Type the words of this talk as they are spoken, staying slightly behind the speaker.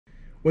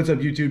What's up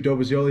YouTube,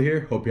 Dopest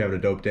here. Hope you're having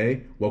a dope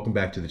day. Welcome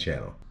back to the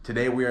channel.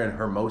 Today we are in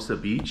Hermosa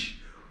Beach,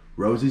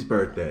 Rosie's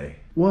birthday.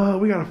 Whoa,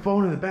 we got a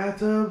phone in the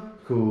bathtub?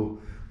 Cool.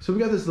 So we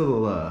got this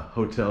little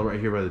hotel right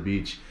here by the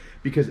beach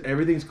because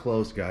everything's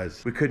closed,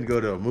 guys. We couldn't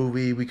go to a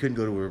movie, we couldn't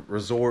go to a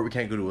resort, we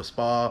can't go to a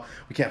spa,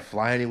 we can't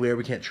fly anywhere,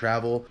 we can't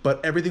travel. But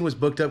everything was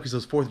booked up because it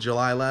was 4th of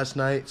July last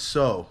night.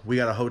 So we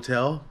got a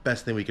hotel,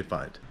 best thing we could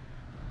find.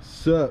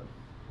 Sup?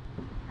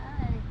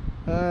 Hi.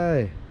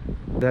 Hi.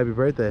 Happy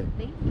birthday.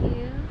 Thank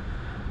you.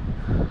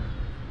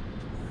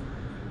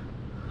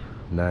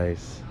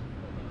 Nice.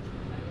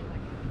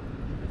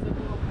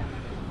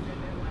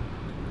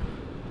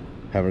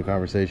 Having a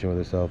conversation with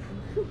herself.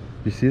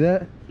 You see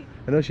that?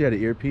 I know she had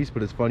an earpiece,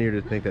 but it's funnier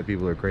to think that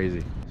people are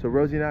crazy. So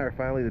Rosie and I are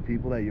finally the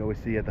people that you always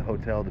see at the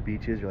hotel, the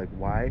beaches. You're like,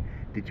 why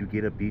did you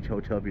get a beach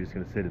hotel if you're just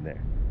gonna sit in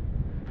there?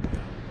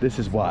 This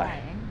is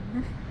why.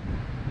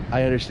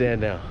 I understand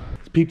now.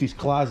 Let's peep these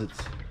closets.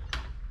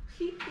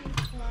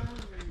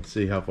 Let's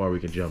see how far we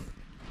can jump.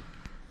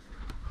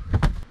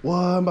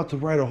 Whoa, I'm about to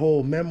write a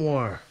whole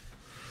memoir.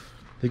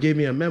 They gave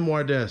me a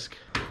memoir desk.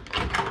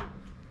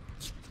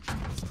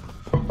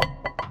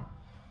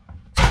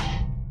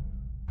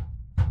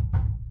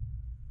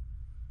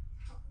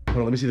 Hold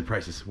on, let me see the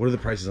prices. What are the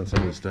prices on some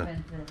of this stuff?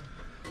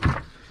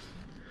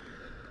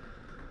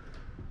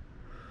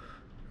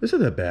 This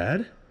isn't that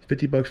bad.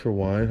 50 bucks for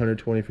wine,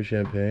 120 for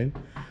champagne.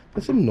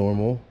 That's some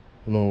normal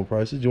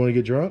prices. Do you want to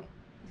get drunk?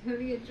 Do you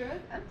want to get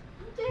drunk? I'm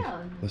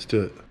down. Let's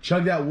do it.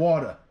 Chug that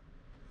water.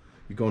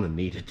 You're gonna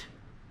need it.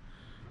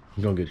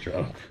 You're gonna get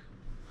drunk.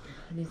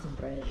 I need some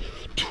bread.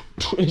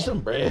 I need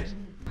some bread.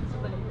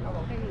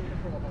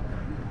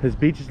 This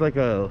beach is like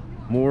a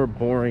more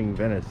boring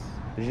Venice.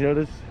 Did you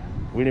notice?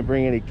 We didn't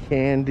bring any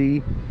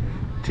candy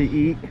to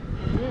eat.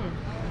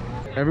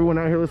 Everyone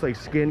out here looks like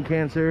skin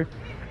cancer.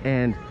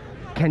 And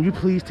can you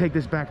please take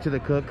this back to the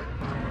cook?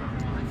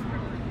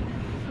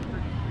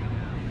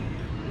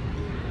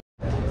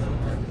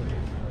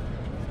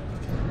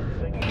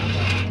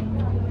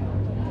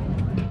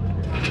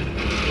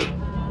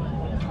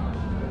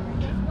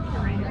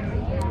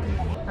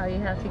 You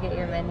have to get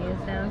your menus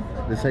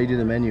now. This is how you do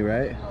the menu,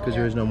 right? Because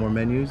there is no more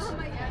menus.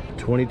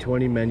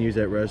 2020 menus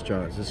at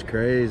restaurants. It's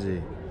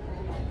crazy.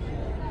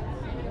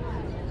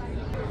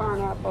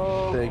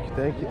 Pineapple. Thank you,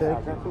 thank you, Yeah, thank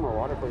I've you. got some more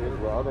water for you as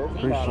well.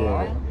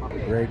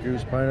 Appreciate it. Grey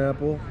Goose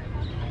pineapple.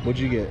 What'd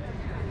you get?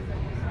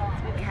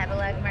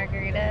 Cadillac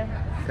margarita.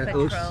 That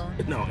looks,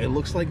 no, it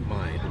looks like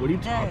mine. What are you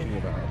talking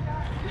about?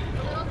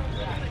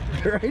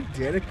 They're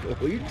identical.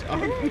 What are you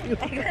talking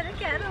about? I got a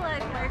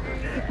Cadillac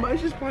margarita.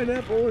 Mine's just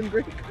pineapple and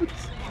Grey Goose.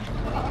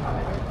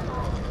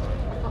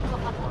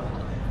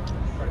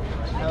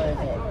 How is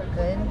it?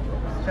 Good?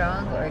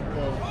 Strong or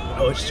good?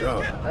 Oh, it's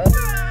strong. Oh.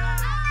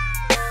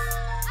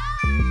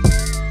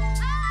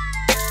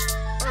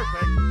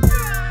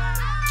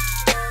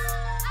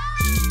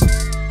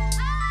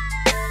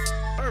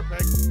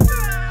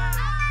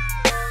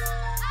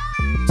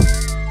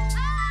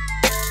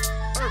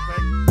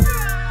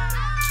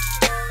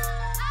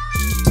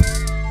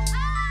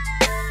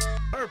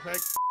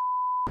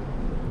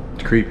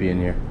 It's creepy in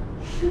here.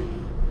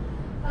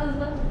 I was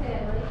about to say I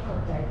like how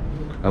dark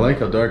it is. I like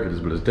how dark it is,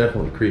 but it's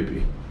definitely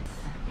creepy.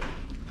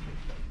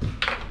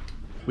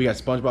 We got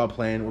SpongeBob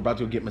playing. We're about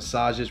to go get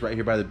massages right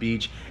here by the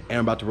beach, and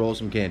I'm about to roll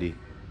some candy.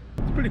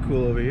 It's pretty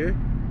cool over here.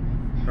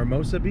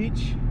 Hermosa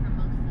Beach.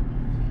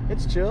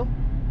 It's chill.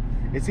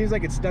 It seems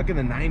like it's stuck in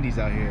the 90s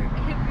out here. It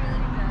really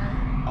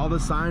does. All All the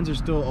signs are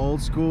still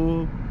old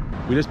school.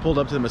 We just pulled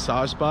up to the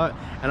massage spot,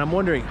 and I'm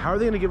wondering, how are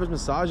they gonna give us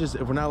massages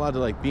if we're not allowed to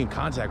like be in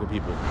contact with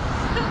people?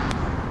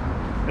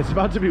 It's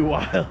about to be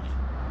wild.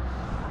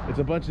 It's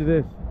a bunch of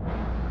this.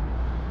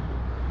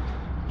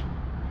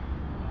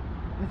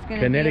 It's gonna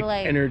Kinetic be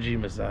like, energy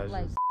massages.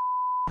 like,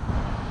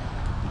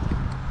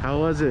 How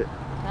was it?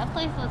 that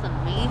place was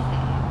amazing.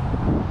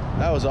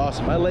 That was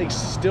awesome. My leg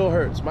still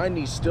hurts. My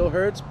knee still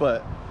hurts,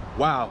 but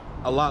wow,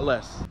 a lot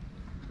less.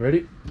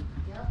 Ready?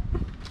 Yep.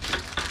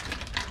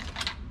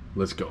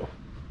 Let's go.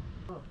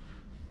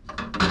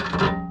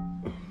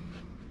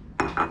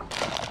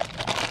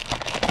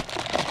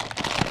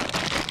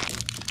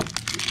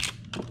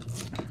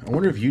 I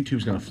wonder if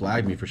YouTube's gonna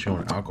flag me for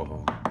showing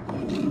alcohol.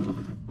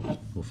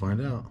 We'll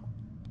find out.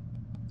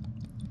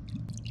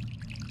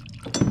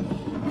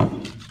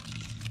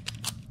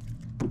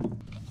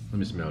 Let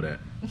me smell that.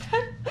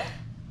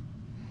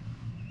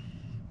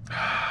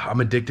 I'm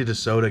addicted to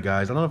soda,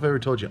 guys. I don't know if I ever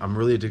told you, I'm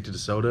really addicted to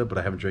soda, but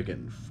I haven't drank it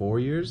in 4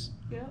 years.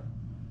 Yeah.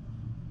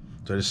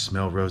 So I just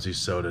smell Rosie's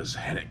sodas,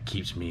 and it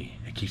keeps me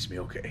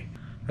okay.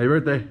 Happy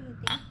birthday.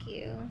 Thank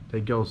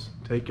you.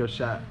 Take your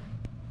shot.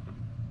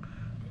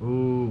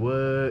 Ooh,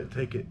 what?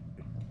 Take it.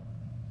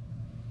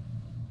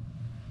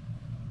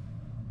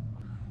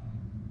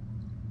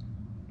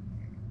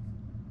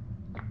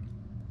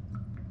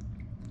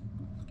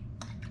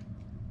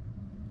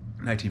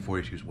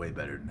 $19.42 is way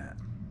better than that.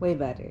 Way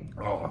better.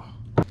 Oh.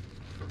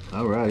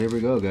 All right, here we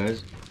go,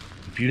 guys.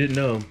 If you didn't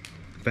know,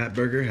 Fat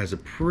Burger has a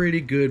pretty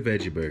good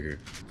veggie burger.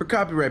 For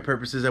copyright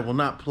purposes, I will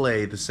not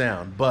play the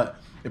sound, but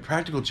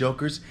Impractical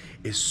Jokers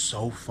is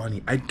so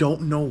funny. I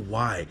don't know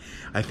why.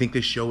 I think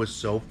this show is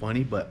so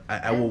funny, but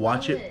I will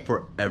watch it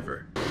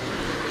forever.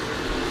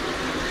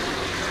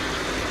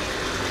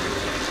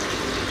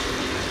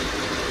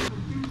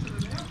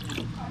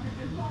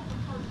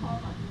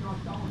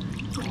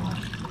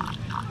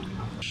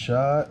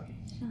 Shot.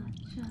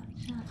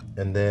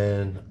 And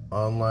then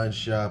online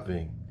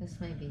shopping. This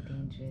might be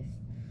dangerous.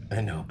 I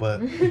know,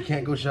 but we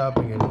can't go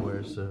shopping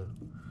anywhere, so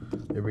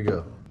here we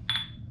go.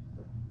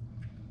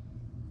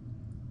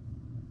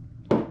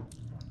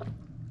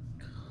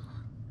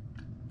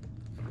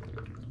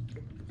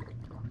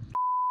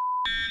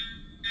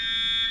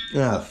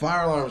 Yeah, the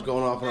fire alarm's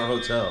going off in our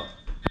hotel.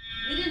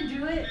 We didn't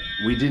do it.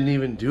 We didn't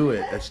even do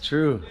it. That's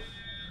true.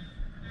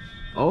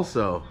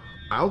 Also,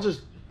 I'll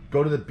just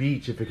go to the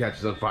beach if it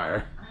catches on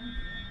fire.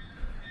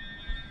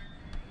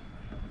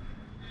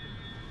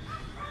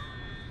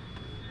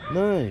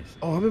 Nice.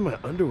 Oh, I'm in my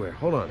underwear.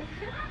 Hold on.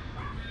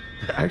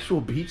 The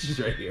actual beach is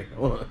right here.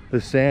 Hold on.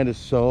 The sand is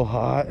so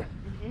hot.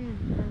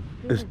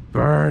 It's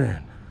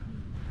burning.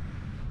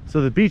 So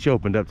the beach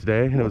opened up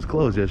today and it was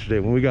closed yesterday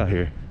when we got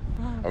here.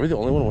 Are we the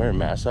only one wearing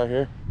masks out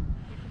here?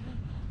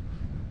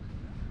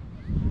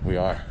 We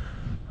are.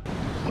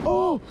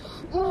 Oh!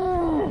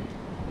 Oh!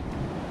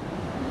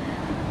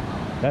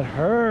 That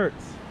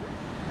hurts.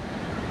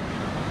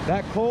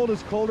 That cold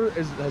is colder,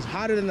 is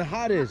hotter than the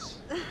hot is.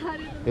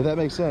 If that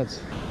makes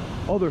sense.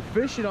 Oh, they're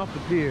fishing off the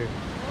pier.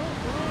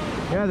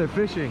 Yeah, they're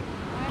fishing.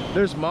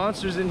 There's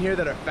monsters in here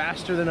that are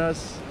faster than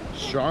us,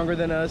 stronger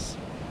than us.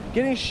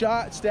 Getting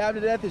shot, stabbed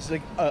to death is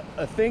like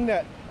a thing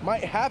that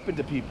might happen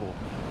to people.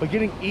 But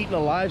getting eaten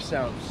alive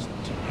sounds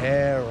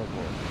terrible.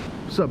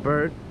 What's up,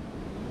 bird?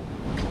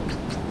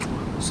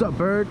 What's up,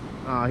 bird?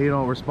 He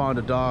don't respond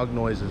to dog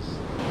noises.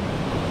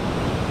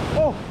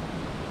 Oh!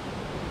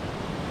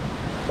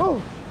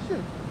 Oh,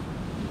 shit.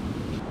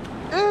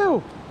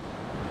 Ew!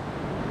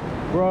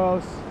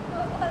 Gross.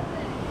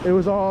 It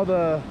was all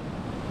the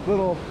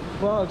little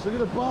bugs. Look at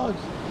the bugs.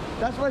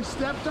 That's what I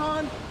stepped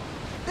on.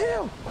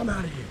 Ew! I'm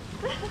out of here.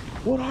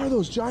 What are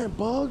those giant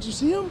bugs? You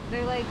see them?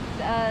 They're like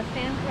sand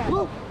crabs.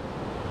 Look!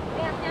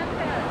 Yeah, sand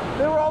crabs.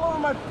 They were all over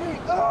my feet.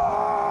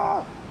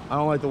 Ah! I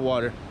don't like the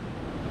water.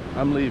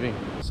 I'm leaving.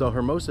 So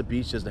Hermosa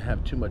Beach doesn't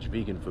have too much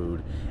vegan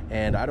food,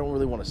 and I don't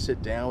really want to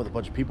sit down with a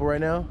bunch of people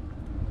right now.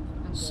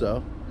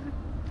 So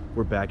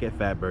we're back at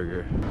Fat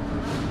Burger.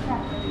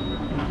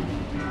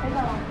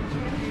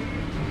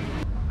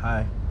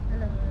 Hi.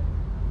 Hello.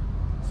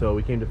 So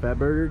we came to Fat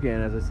Burger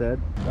again, as I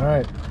said. All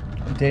right,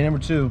 day number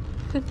 2.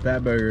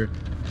 Fat Burger.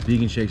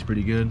 Vegan shake's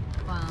pretty good.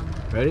 Wow.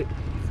 Ready?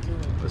 Let's do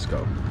it. Let's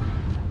go.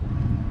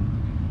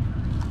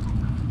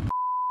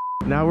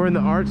 Now we're in the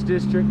Arts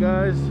District,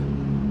 guys.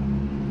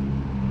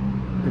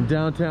 In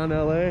downtown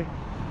LA.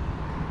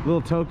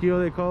 Little Tokyo,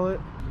 they call it.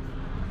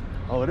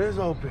 Oh, it is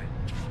open.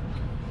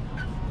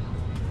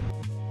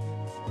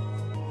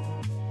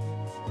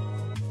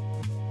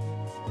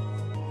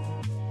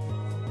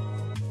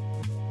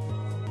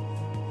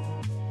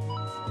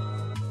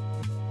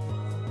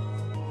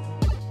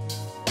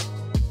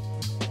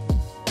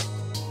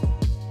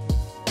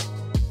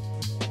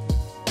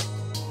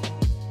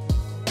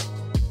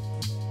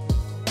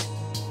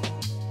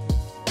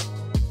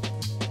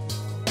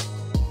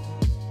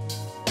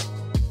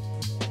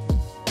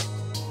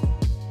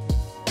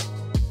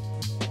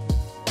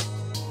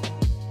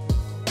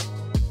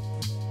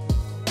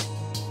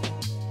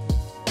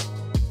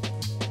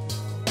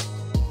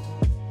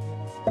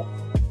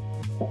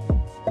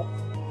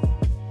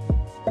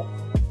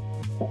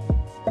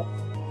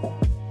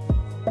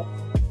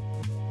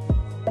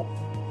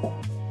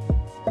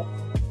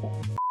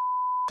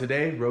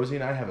 Today, Rosie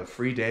and I have a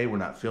free day. We're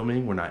not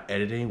filming, we're not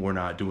editing, we're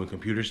not doing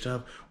computer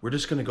stuff. We're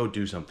just gonna go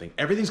do something.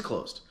 Everything's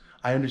closed.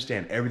 I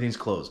understand, everything's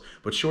closed.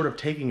 But short of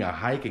taking a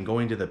hike and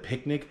going to the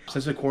picnic,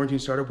 since the quarantine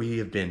started, we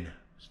have been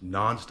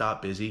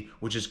non-stop busy,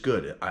 which is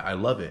good. I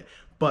love it.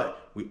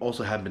 But we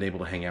also haven't been able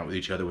to hang out with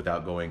each other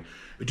without going,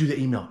 do the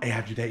email. Hey, I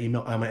have to do that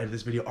email. I'm gonna edit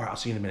this video. All right, I'll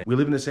see you in a minute. We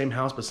live in the same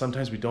house, but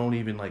sometimes we don't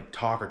even like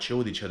talk or chill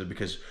with each other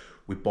because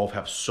we both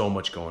have so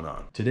much going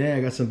on. Today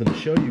I got something to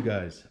show you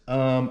guys.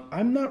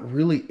 I'm not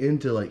really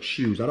into like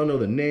shoes. I don't know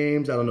the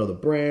names, I don't know the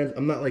brands.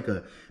 I'm not like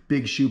a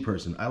big shoe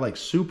person. I like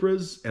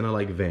Supras and I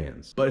like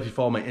Vans. But if you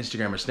follow my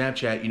Instagram or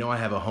Snapchat, you know I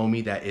have a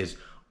homie that is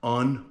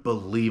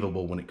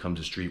unbelievable when it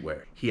comes to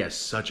streetwear. He has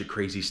such a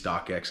crazy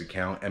StockX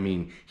account. I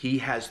mean, he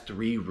has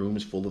 3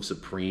 rooms full of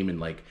Supreme and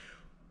like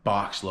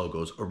box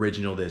logos,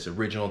 original this,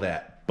 original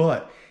that.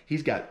 But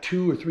he's got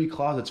 2 or 3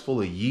 closets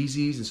full of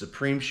Yeezes and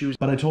Supreme shoes.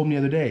 But I told him the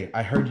other day,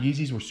 I heard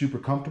Yeezes were super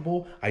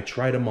comfortable. I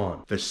tried them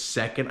on. The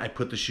second I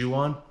put the shoe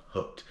on,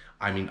 hooked.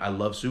 I mean, I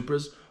love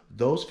Supras.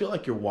 Those feel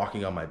like you're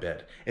walking on my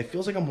bed. It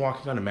feels like I'm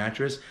walking on a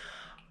mattress.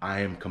 I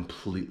am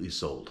completely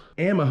sold.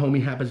 And my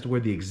homie happens to wear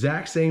the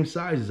exact same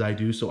size as I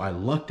do, so I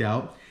lucked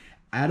out.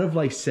 Out of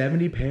like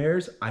 70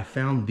 pairs, I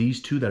found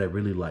these 2 that I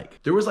really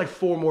like. There was like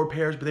 4 more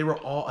pairs, but they were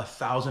all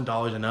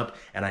 $1,000 and up,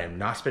 and I am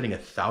not spending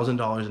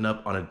 $1,000 and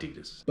up on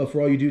Adidas. But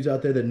for all you dudes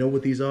out there that know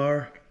what these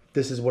are,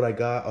 this is what I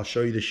got. I'll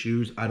show you the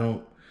shoes. I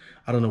don't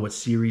I don't know what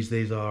series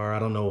these are. I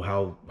don't know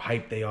how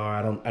hyped they are.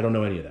 I don't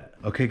know any of that.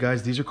 Okay,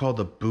 guys, these are called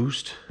the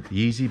Boost,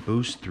 Yeezy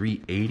Boost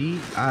 380.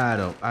 I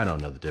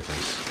don't know the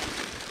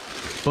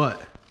difference,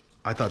 but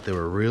I thought they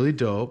were really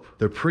dope.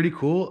 They're pretty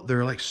cool.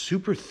 They're like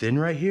super thin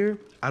right here.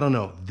 I don't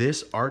know.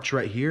 This arch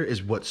right here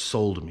is what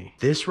sold me.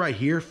 This right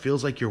here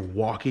feels like you're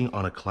walking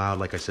on a cloud,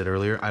 like I said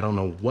earlier. I don't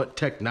know what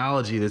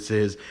technology this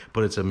is,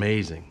 but it's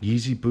amazing.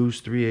 Yeezy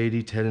Boost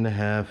 380,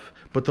 10.5.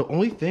 But the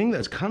only thing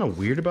that's kind of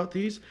weird about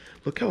these,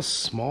 look how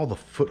small the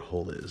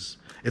foothold is.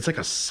 It's like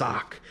a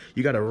sock.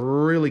 You gotta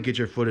really get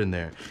your foot in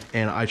there.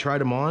 And I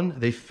tried them on,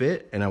 they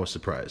fit, and I was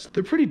surprised.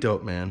 They're pretty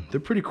dope, man. They're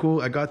pretty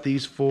cool. I got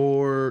these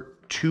for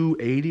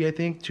 $280, I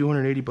think,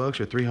 280 bucks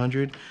or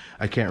 300.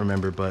 I can't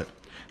remember, but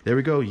there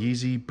we go,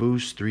 Yeezy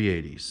Boost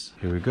 380s.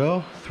 Here we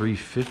go,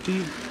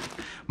 350.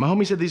 My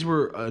homie said these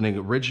were an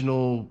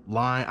original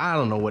line. I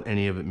don't know what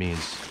any of it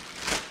means.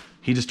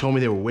 He just told me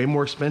they were way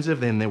more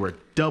expensive than they were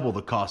double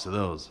the cost of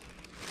those.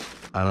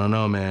 I don't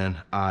know, man.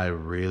 I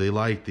really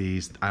like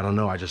these. I don't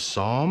know, I just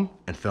saw them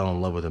and fell in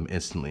love with them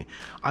instantly.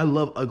 I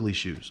love ugly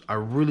shoes. I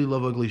really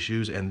love ugly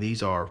shoes, and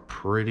these are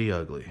pretty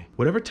ugly.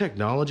 Whatever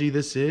technology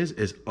this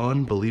is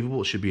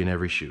unbelievable. It should be in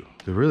every shoe.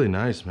 They're really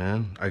nice,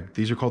 man.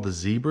 These are called the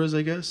Zebras,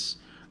 I guess.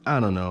 I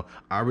don't know.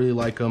 I really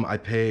like them. I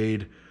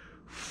paid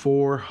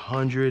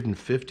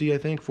 $450, I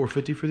think,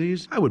 $450 for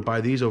these. I would buy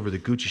these over the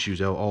Gucci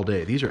shoes all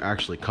day. These are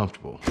actually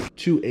comfortable.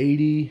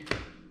 $280,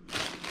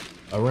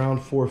 around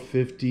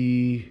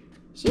 $450.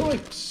 So like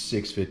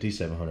 $650,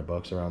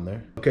 $700 around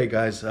there. Okay,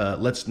 guys,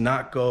 let's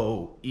not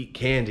go eat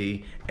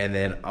candy, and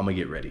then I'm gonna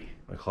get ready.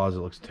 My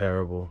closet looks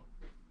terrible,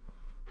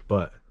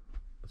 but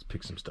let's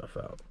pick some stuff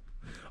out.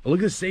 Oh, look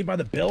at this Saved by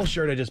the Bell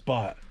shirt I just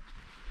bought.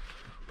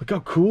 Look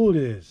how cool it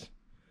is.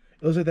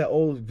 It looks like that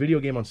old video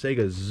game on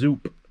Sega,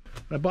 Zoop.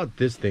 I bought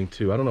this thing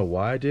too. I don't know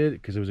why I did,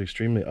 because it was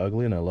extremely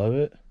ugly and I love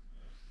it.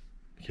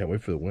 Can't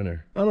wait for the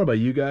winter. I don't know about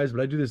you guys, but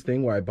I do this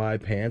thing where I buy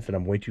pants that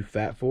I'm way too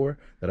fat for,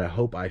 that I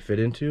hope I fit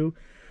into.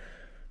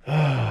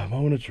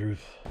 Moment of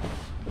truth.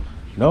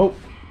 Nope,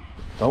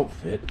 don't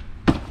fit.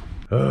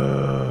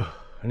 I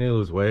need to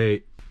lose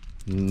weight.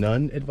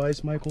 None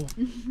advice, Michael?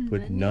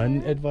 With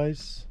none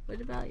advice? What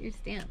about your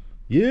stamp?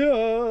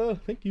 Yeah,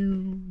 thank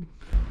you.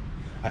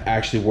 I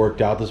actually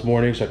worked out this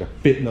morning so I could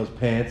fit in those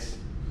pants.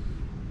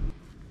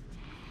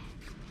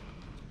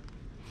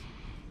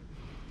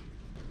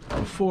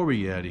 Before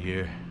we get out of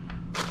here.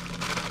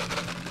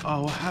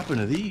 Oh, what happened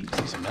to these?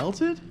 These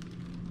melted?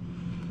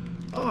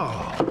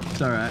 Oh,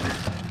 it's all right.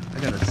 I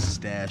got a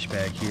stash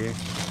back here.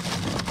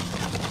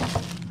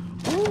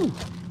 Ooh,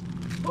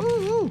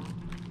 ooh, ooh.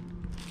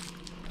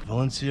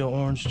 Valencia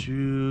orange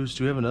juice.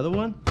 Do we have another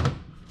one?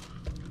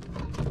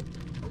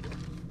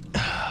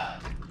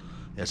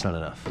 That's not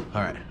enough.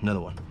 All right, another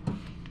one.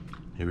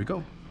 Here we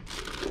go.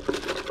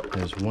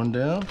 There's one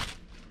down.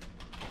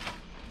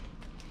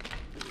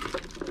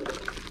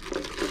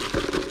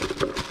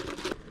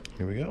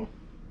 Here we go.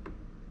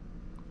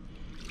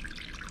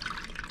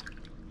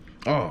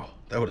 Oh,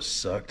 that would have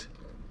sucked.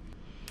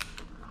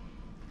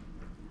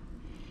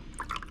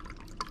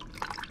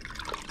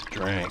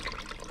 Drank.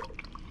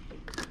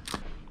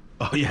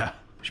 Oh yeah,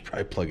 we should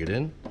probably plug it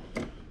in.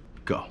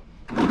 Go.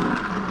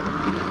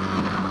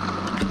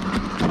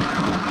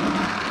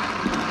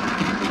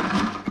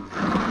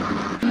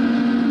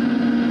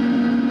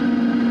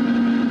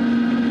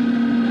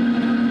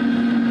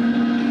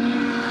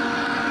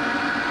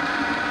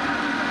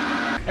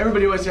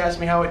 Everybody always asks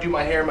me how I do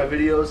my hair in my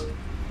videos.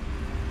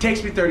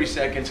 Takes me 30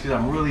 seconds because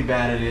I'm really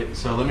bad at it.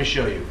 So let me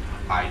show you.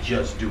 I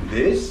just do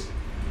this.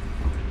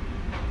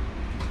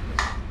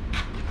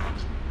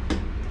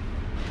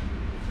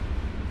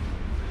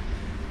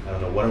 I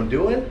don't know what I'm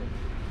doing.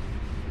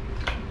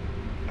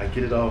 I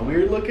get it all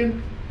weird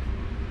looking.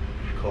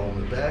 Comb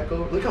the back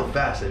over. Look how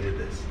fast I did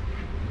this.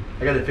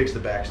 I gotta fix the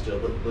back still.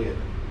 Look at it.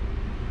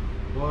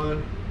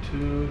 1,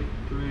 2,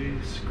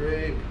 3,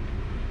 scrape.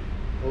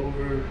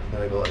 Over,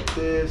 then I go like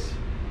this,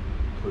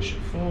 push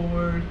it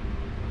forward,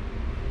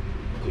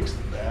 fix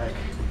the back.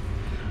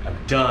 I'm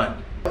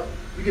done.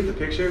 You get the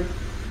picture?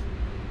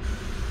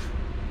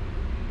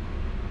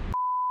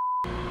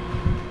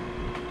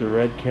 The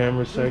red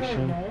camera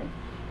section. Red?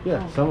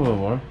 Yeah, some of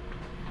them are.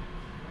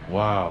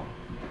 Wow.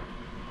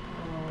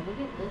 Oh, look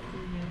at this in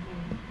here.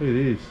 Look at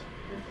these.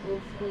 That's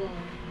old school.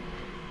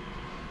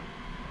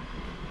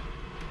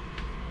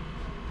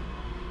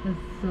 That's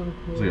so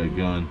cool. It's like a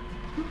gun.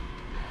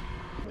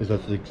 Is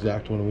that the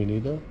exact one we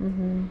need though?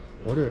 Mm-hmm.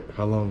 Order it.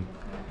 How long?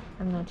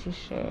 I'm not too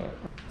sure.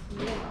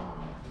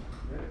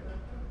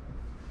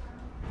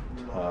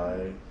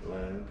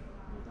 Thailand.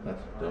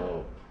 That's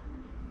dope.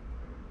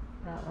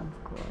 That one's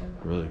cool.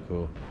 Really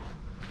cool.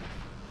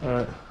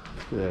 Alright,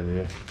 get out of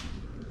here.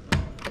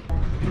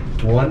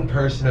 One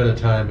person at a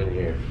time in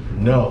here.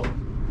 No.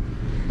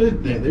 They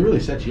really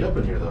set you up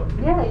in here though.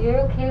 Yeah, you're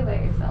okay by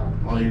yourself.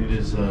 All you need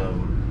is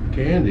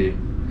candy.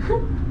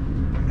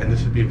 And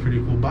this would be a pretty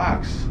cool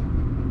box.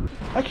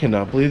 I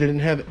cannot believe they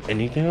didn't have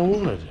anything I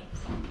wanted.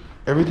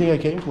 Everything I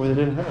came for they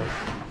didn't have.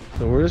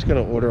 So we're just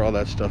gonna order all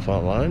that stuff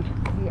online.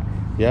 Yeah.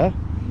 Yeah?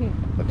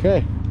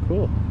 Okay,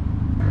 cool.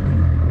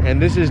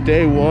 And this is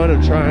day one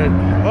of trying,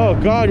 oh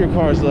God, your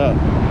car's loud.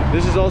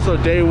 This is also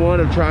day one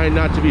of trying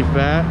not to be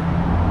fat.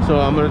 So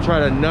I'm gonna try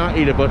to not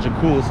eat a bunch of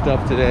cool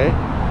stuff today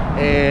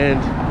and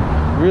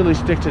really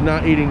stick to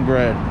not eating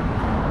bread.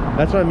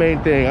 That's my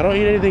main thing. I don't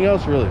eat anything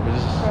else really, but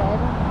just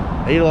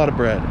I eat a lot of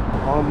bread.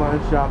 Online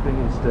shopping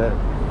instead.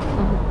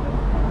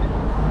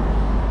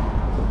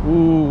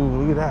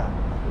 Ooh, look at that.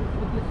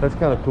 That's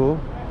kind of cool.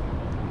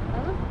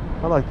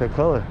 I like that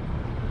color.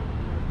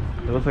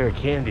 It looks like a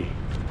candy.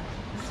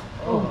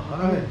 Oh,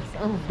 hi.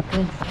 Oh,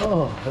 goodness.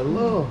 Oh,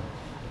 hello.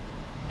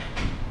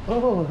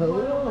 Oh,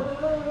 hello.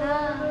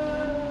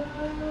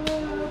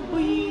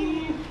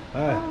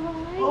 Hi.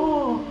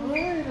 Oh,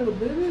 hi, little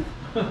baby.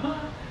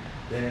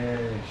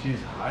 Dang, she's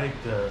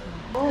hyped up.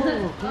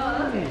 Oh,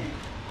 hi.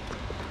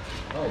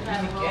 Oh,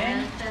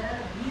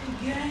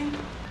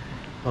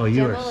 oh,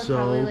 you are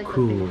so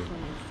cool.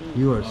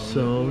 You are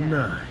so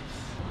nice.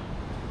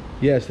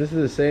 Yes, this is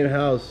the same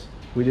house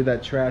we did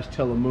that trash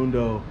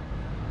Telemundo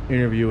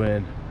interview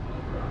in.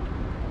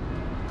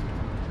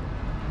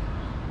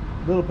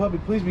 Little puppy,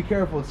 please be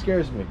careful, it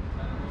scares me.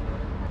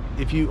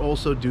 If you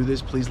also do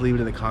this, please leave it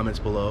in the comments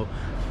below.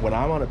 When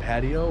I'm on a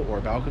patio or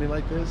a balcony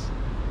like this,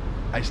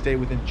 I stay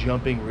within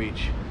jumping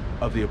reach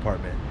of the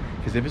apartment.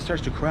 Because if it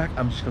starts to crack,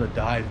 I'm just gonna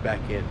dive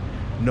back in.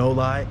 No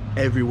lie,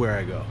 everywhere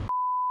I go.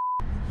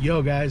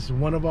 Yo guys,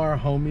 one of our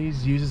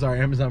homies uses our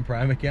Amazon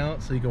Prime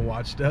account so you can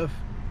watch stuff.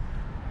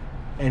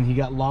 And he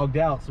got logged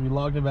out, so we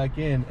logged him back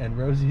in, and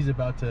Rosie's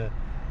about to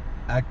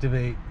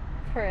activate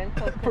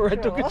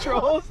parental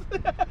controls.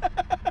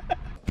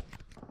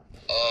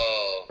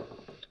 Oh,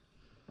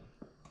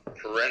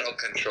 parental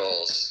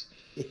controls.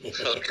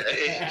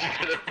 Okay,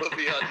 you're gonna put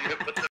me on. You're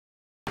gonna put the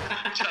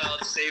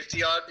child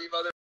safety on me,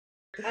 mother.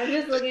 I'm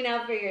just looking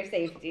out for your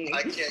safety.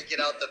 I can't get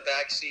out the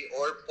backseat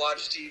or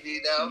watch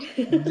TV now.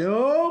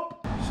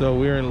 Nope. So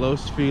we're in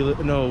Los Feliz.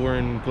 No, we're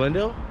in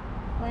Glendale.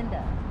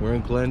 Linda. We're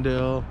in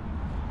Glendale.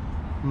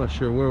 I'm not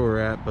sure where we're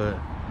at, but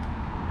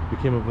we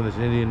came up with this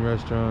Indian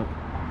restaurant.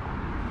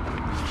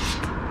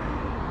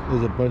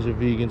 There's a bunch of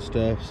vegan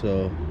stuff,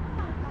 so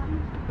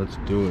let's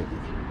do it.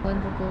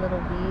 Ones with the little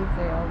bees,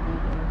 they're all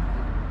vegan.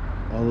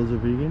 All those are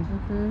vegan?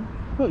 Mm-hmm.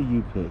 What do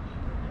you pick?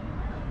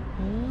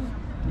 Hmm?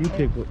 You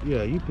pick what?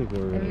 Yeah, you pick what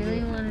we're I gonna really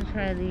do. want to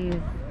try these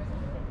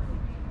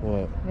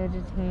What?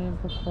 vegetarian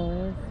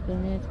pakoras,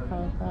 spinach,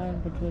 cauliflower,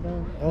 and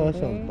potato. Oh, that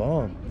fritter. sounds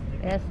bomb.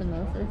 Yeah,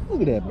 samosas.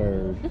 Look at that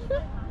bird.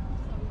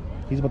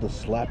 He's about to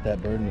slap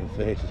that bird in the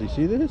face. Does he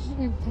see this?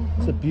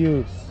 It's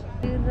abuse.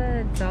 Do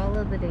the doll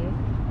of the day.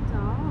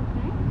 Oh,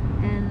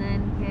 okay. And then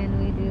can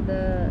we do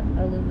the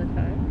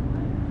Illumitar?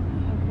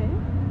 Okay.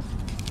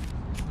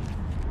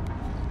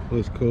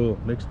 Looks cool.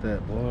 Mix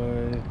that,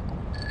 boy.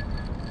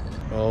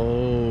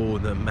 Oh,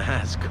 the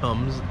mask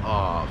comes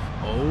off.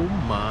 Oh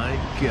my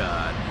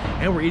God.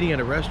 And we're eating at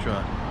a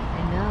restaurant.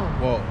 I know.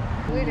 Whoa.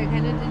 Weird, I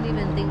kind of didn't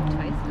even think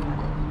twice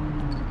about it.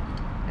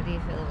 How do you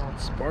feel about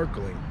it?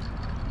 Sparkling.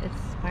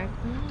 It's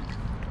sparkling?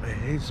 I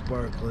hate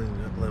sparkling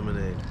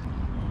lemonade.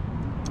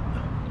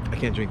 I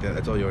can't drink that.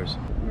 That's all yours.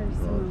 Here's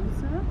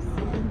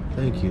samosas.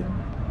 Thank you.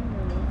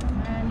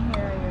 And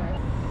here are yours.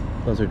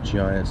 Those are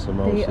giant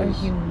samosas. They are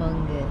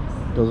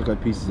humongous. Those look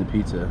like pieces of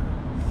pizza.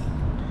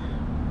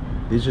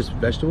 These just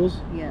vegetables?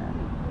 Yeah.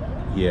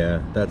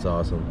 Yeah, that's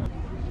awesome.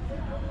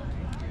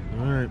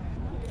 All right.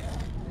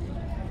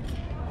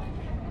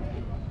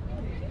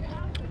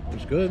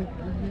 It's good.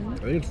 I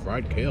think it's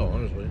fried kale,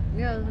 honestly.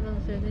 Yeah, I was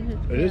gonna say, I think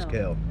it's It is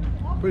kale.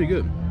 Pretty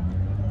good.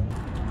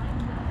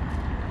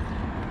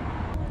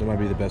 That might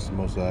be the best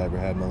samosa I ever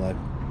had in my life.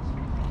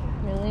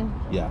 Really?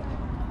 Yeah.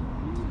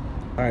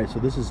 All right, so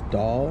this is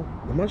dal.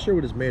 I'm not sure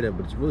what it's made of,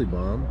 but it's really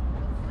bomb.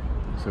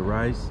 It's a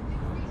rice.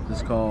 This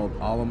is called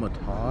aloo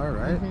matar,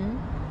 right?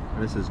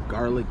 And this is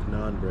garlic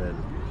naan bread.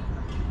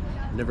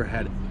 Never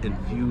had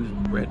infused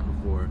bread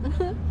before.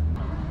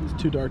 It's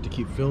too dark to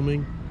keep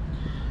filming,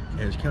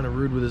 and it's kind of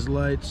rude with his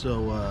light,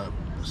 so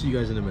see you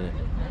guys in a minute.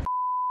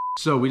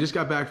 So we just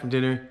got back from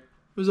dinner.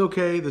 It was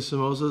okay. The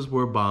samosas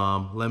were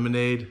bomb.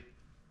 Lemonade,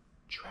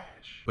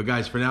 trash. But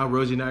guys, for now,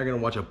 Rosie and I are gonna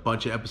watch a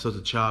bunch of episodes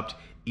of Chopped,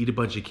 eat a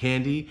bunch of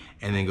candy,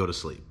 and then go to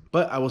sleep.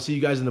 But I will see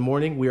you guys in the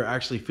morning. We are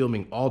actually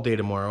filming all day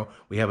tomorrow.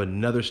 We have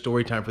another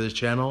story time for this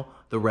channel,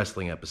 the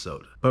wrestling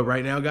episode. But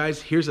right now,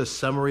 guys, here's a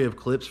summary of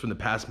clips from the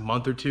past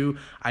month or two.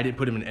 I didn't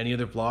put them in any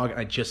other vlog.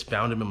 I just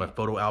found them in my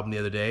photo album the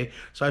other day.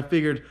 So I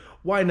figured,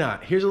 why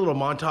not? Here's a little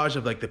montage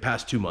of like the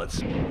past 2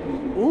 months.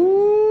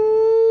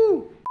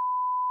 Ooh!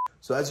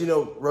 So as you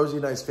know, Rosie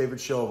and I's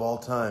favorite show of all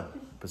time,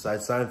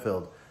 besides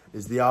Seinfeld,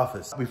 is The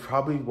Office. We've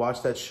probably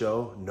watched that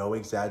show, no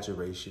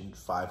exaggeration,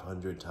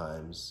 500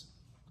 times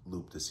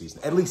loop this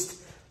season. At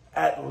least.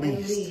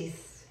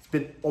 It's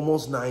been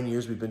almost 9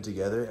 years we've been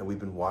together, and we've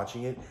been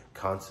watching it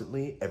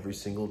constantly, every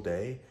single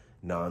day,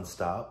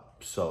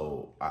 non-stop.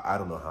 So I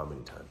don't know how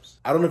many times.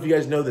 I don't know if you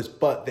guys know this,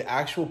 but the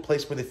actual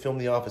place where they filmed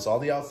The Office, all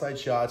the outside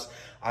shots,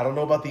 I don't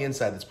know about the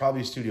inside, that's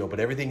probably a studio, but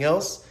everything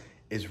else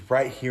is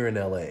right here in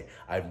LA.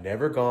 I've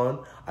never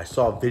gone. I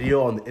saw a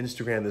video on the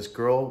Instagram. This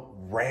girl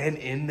ran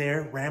in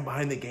there, ran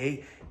behind the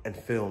gate and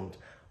filmed.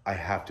 I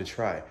have to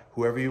try.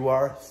 Whoever you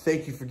are,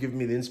 thank you for giving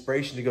me the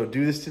inspiration to go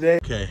do this today.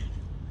 Okay,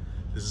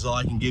 this is all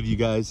I can give you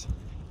guys.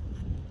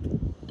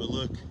 But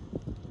look,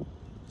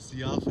 it's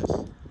the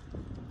office.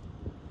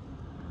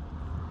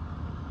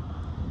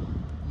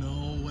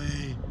 No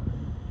way.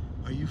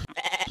 Are you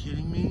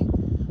kidding me?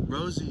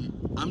 Rosie,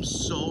 I'm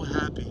so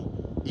happy.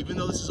 Even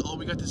though this is all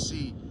we got to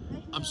see,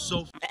 I'm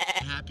so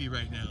happy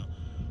right now.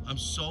 I'm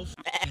so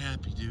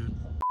happy, dude.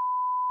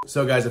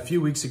 So guys, a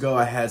few weeks ago,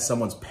 I had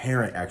someone's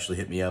parent actually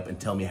hit me up and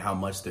tell me how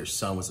much their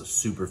son was a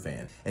super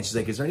fan. And she's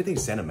like, is there anything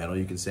sentimental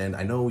you can send?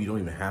 I know you don't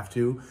even have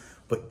to,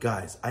 but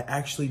guys, I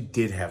actually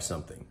did have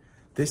something.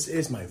 This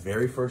is my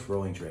very first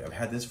rolling tray. I've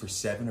had this for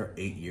 7 or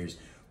 8 years.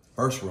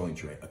 First rolling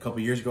tray. A couple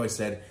years ago, I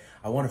said,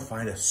 I want to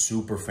find a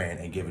super fan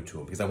and give it to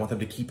them because I want them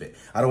to keep it.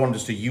 I don't want them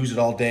just to use it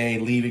all day,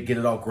 leave it, get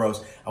it all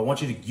gross. I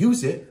want you to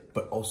use it,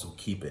 but also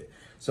keep it.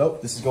 So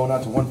this is going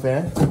out to one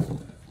fan.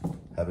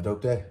 Have a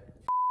dope day.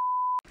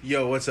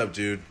 Yo, what's up,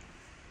 dude?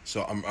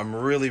 So I'm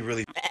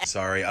really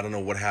sorry. I don't know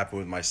what happened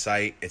with my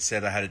site. It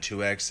said I had a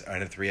 2X, I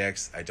had a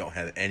 3X. I don't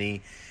have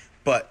any,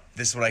 but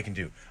this is what I can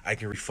do. I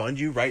can refund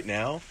you right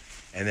now,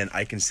 and then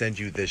I can send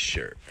you this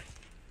shirt.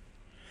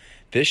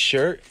 This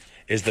shirt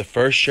is the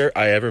first shirt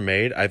I ever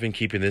made. I've been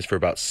keeping this for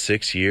about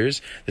 6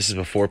 years. This is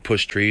before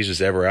Push Trees was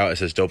ever out. It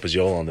says dopest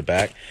on the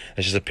back.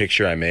 That's just a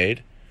picture I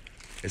made.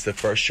 It's the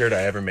first shirt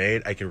I ever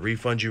made. I can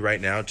refund you right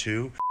now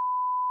too.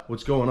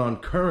 What's going on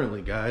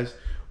currently, guys?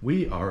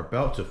 We are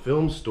about to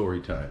film story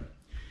time.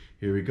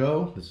 Here we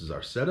go. This is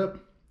our setup.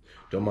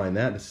 Don't mind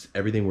that. This is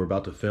everything we're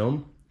about to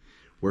film.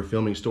 We're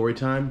filming story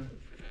time.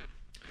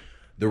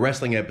 The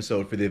wrestling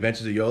episode for the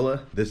Adventures of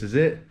Yola. This is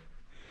it.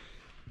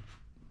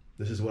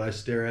 This is what I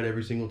stare at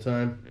every single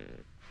time.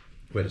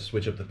 We had to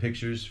switch up the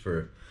pictures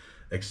for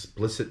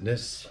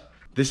explicitness.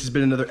 This has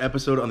been another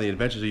episode on the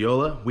Adventures of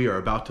Yola. We are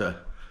about to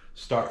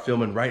start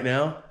filming right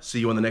now. See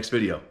you on the next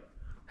video.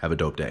 Have a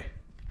dope day.